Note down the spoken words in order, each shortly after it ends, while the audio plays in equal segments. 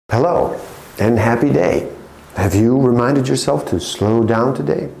Hello and happy day. Have you reminded yourself to slow down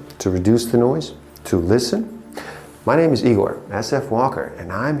today, to reduce the noise, to listen? My name is Igor S.F. Walker,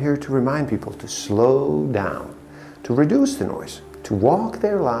 and I'm here to remind people to slow down, to reduce the noise, to walk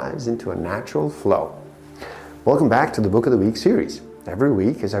their lives into a natural flow. Welcome back to the Book of the Week series. Every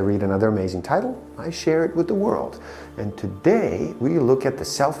week, as I read another amazing title, I share it with the world. And today, we look at The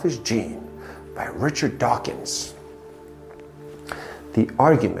Selfish Gene by Richard Dawkins. The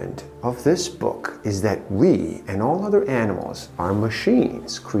argument of this book is that we and all other animals are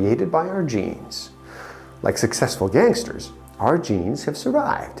machines created by our genes. Like successful gangsters, our genes have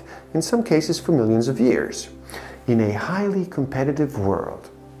survived, in some cases for millions of years, in a highly competitive world.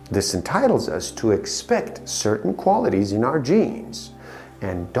 This entitles us to expect certain qualities in our genes,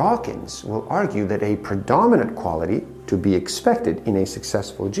 and Dawkins will argue that a predominant quality to be expected in a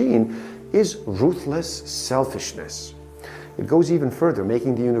successful gene is ruthless selfishness. It goes even further,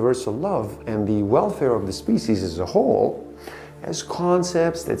 making the universal love and the welfare of the species as a whole as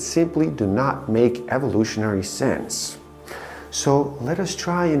concepts that simply do not make evolutionary sense. So let us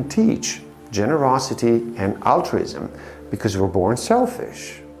try and teach generosity and altruism because we're born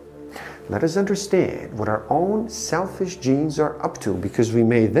selfish. Let us understand what our own selfish genes are up to because we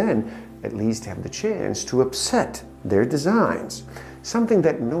may then at least have the chance to upset their designs, something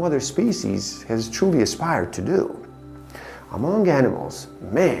that no other species has truly aspired to do. Among animals,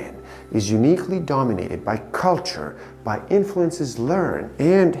 man is uniquely dominated by culture, by influences learned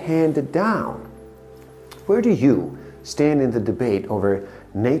and handed down. Where do you stand in the debate over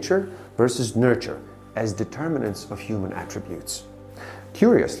nature versus nurture as determinants of human attributes?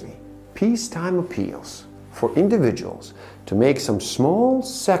 Curiously, peacetime appeals for individuals to make some small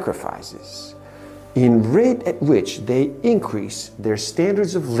sacrifices in rate at which they increase their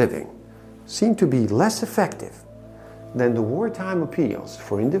standards of living seem to be less effective than the wartime appeals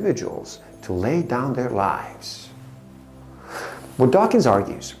for individuals to lay down their lives. What Dawkins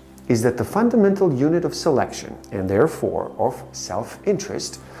argues is that the fundamental unit of selection, and therefore of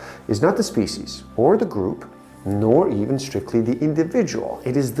self-interest, is not the species or the group, nor even strictly the individual.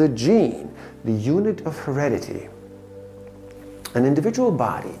 It is the gene, the unit of heredity. An individual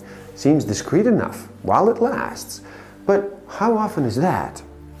body seems discrete enough while it lasts, but how often is that?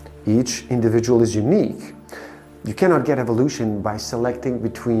 Each individual is unique. You cannot get evolution by selecting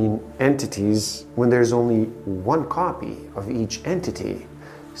between entities when there's only one copy of each entity.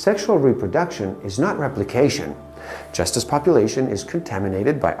 Sexual reproduction is not replication. Just as population is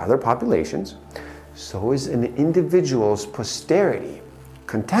contaminated by other populations, so is an individual's posterity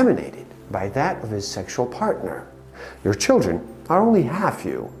contaminated by that of his sexual partner. Your children are only half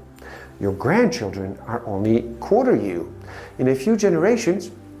you. Your grandchildren are only quarter you. In a few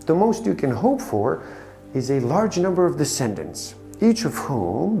generations, the most you can hope for is a large number of descendants, each of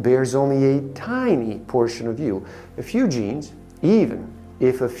whom bears only a tiny portion of you, a few genes, even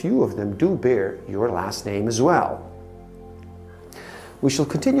if a few of them do bear your last name as well. We shall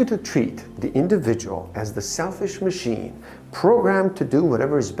continue to treat the individual as the selfish machine, programmed to do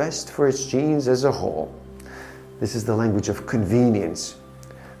whatever is best for its genes as a whole. This is the language of convenience.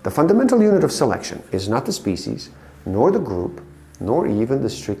 The fundamental unit of selection is not the species, nor the group, nor even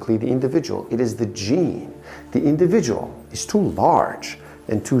strictly the individual. It is the gene. The individual is too large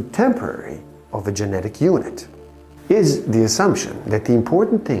and too temporary of a genetic unit. Is the assumption that the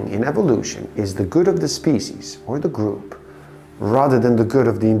important thing in evolution is the good of the species or the group, rather than the good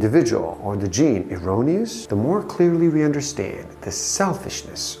of the individual or the gene, erroneous? The more clearly we understand the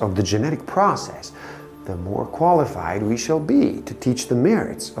selfishness of the genetic process, the more qualified we shall be to teach the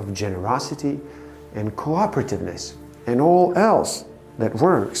merits of generosity and cooperativeness and all else that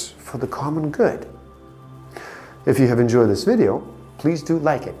works for the common good. If you have enjoyed this video, please do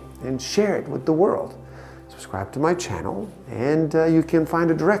like it and share it with the world. Subscribe to my channel, and you can find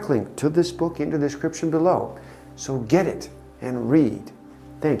a direct link to this book in the description below. So get it and read.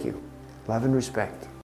 Thank you. Love and respect.